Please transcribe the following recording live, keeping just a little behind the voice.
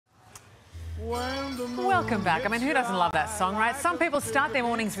Welcome back. I mean, who doesn't love that song, right? Some people start their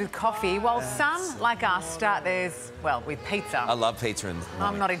mornings with coffee, while some, like us, start theirs, well, with pizza. I love pizza in the morning.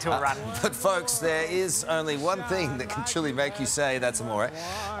 I'm not into a run. But, folks, there is only one thing that can truly make you say that's amore.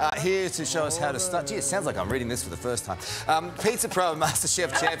 Here to show us how to start... Gee, it sounds like I'm reading this for the first time. Pizza Pro and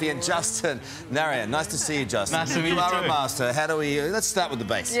MasterChef champion Justin Narayan. Nice to see you, Justin. Nice to meet you, You are a too. master. How do we... Let's start with the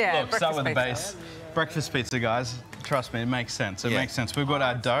base. Yeah, Look, start with the breakfast base. Breakfast pizza, guys. Trust me, it makes sense. It makes sense. We've got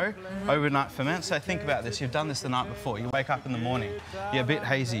our dough, overnight ferment. So think about this. You've done this the night before. You wake up in the morning. You're a bit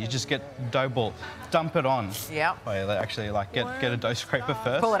hazy. You just get dough ball. Dump it on. Yep. Oh, yeah, actually, like, get a dough scraper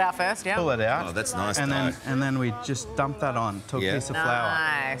first. Pull it out first, yeah. Pull it out. Oh, that's nice, And dough. then we just dump that on to a piece of flour.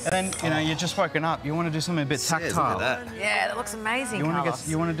 Nice. And then, you know, you're just woken up. You want to do something a bit tactile. Look at that. Yeah, that looks amazing, Carlos.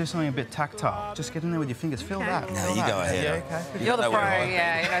 You want to do something a bit tactile. Just get in there with your fingers. Feel that. No, Feel you that. go ahead. Yeah, okay. You're the know pro, what I like.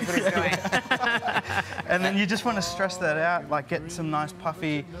 yeah, he knows what he's doing. And then you just want to stress that out, like get some nice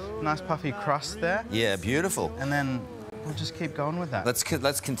puffy crust there. Yeah, beautiful. And then we'll just keep going with that. Let's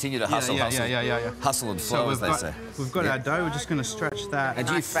continue to hustle, yeah. hustle and flow, as they say. We've got our dough. We're just going to stretch that. And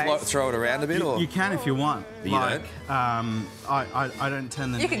do you Nice base. throw it around a bit, or...? You can if you want. But you like, I don't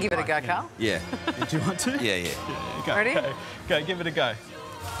tend to. You can give it a go, Karl. Yeah. Do you want to? Yeah. Go, Ready? Go, give it a go.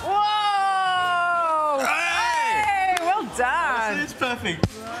 Whoa! Hey, well done. It's perfect.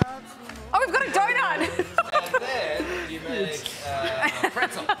 Oh, we've got a donut. And then you make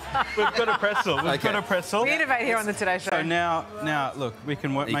pretzel. We've got a pretzel. We've got a pretzel. We innovate here on the Today Show. So now, look, we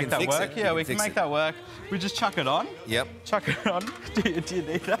can make can that fix work. it. Yeah, You we can can fix make it. that work. We just chuck it on. Yep. Chuck it on. Do you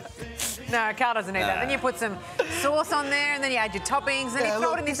need that? No, Karl doesn't need that. Then you put some sauce on there, and then you add your toppings, and then you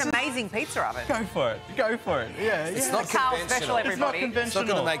throw it in this amazing pizza oven. Go for it. Go for it. Yeah. It's yeah. not Karl special, conventional. It's not everybody. It's not conventional.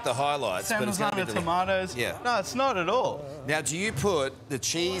 going to make the highlights, but it's going to Parmesan, be tomatoes. Yeah. No, it's not at all. Now, do you put the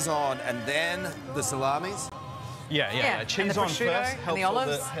cheese on and then the salamis? Yeah, and Cheese the on prosciutto first and the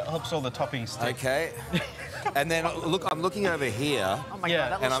olives. helps all the toppings stick. Okay. And then, look, I'm looking over here. Oh my Yeah,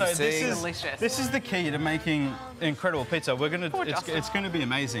 God, that and looks I'm so seeing- delicious. This is the key to making incredible pizza. We're gonna, Justin. it's gonna be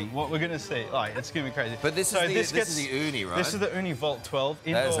amazing. What we're gonna see, like, it's gonna be crazy. But this is the Uni, right? This is the Uni Vault 12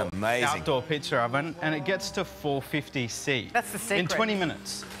 That is indoor amazing. outdoor pizza oven, and it gets to 450 C. That's the secret. In 20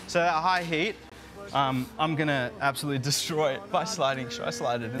 minutes. So at high heat, I'm gonna absolutely destroy it by sliding. Should I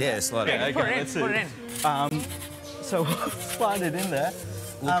slide it in? Yeah, slide it in. Okay, Put it in, let's see. put it in. So we'll slide it in there.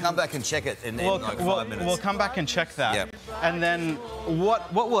 We'll come back and check it in like 5 minutes. We'll come back and check that. Yep. And then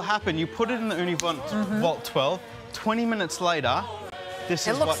what will happen, you put it in the Uni Vault 12, 20 minutes later, this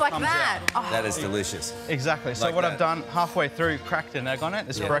It is looks what like comes that. out. Oh, That is delicious. Exactly. So Like what that. I've done, halfway through, cracked an egg on it.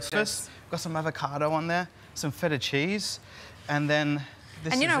 It's Yeah. breakfast. Got some avocado on there, some feta cheese, and then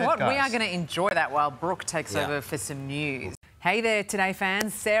this and you is know it, what? We guys. are going to enjoy that while Brooke takes Yeah. over for some news. Hey there, Today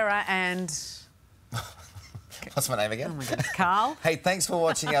fans. Sarah and What's my name again? Karl. Hey, thanks for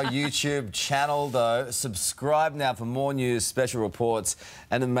watching our YouTube channel, though. Subscribe now for more news, special reports,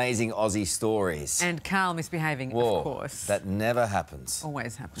 and amazing Aussie stories. And Karl misbehaving, Whoa, of course. that never happens.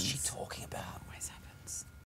 always happens. What's she talking about? Always happens.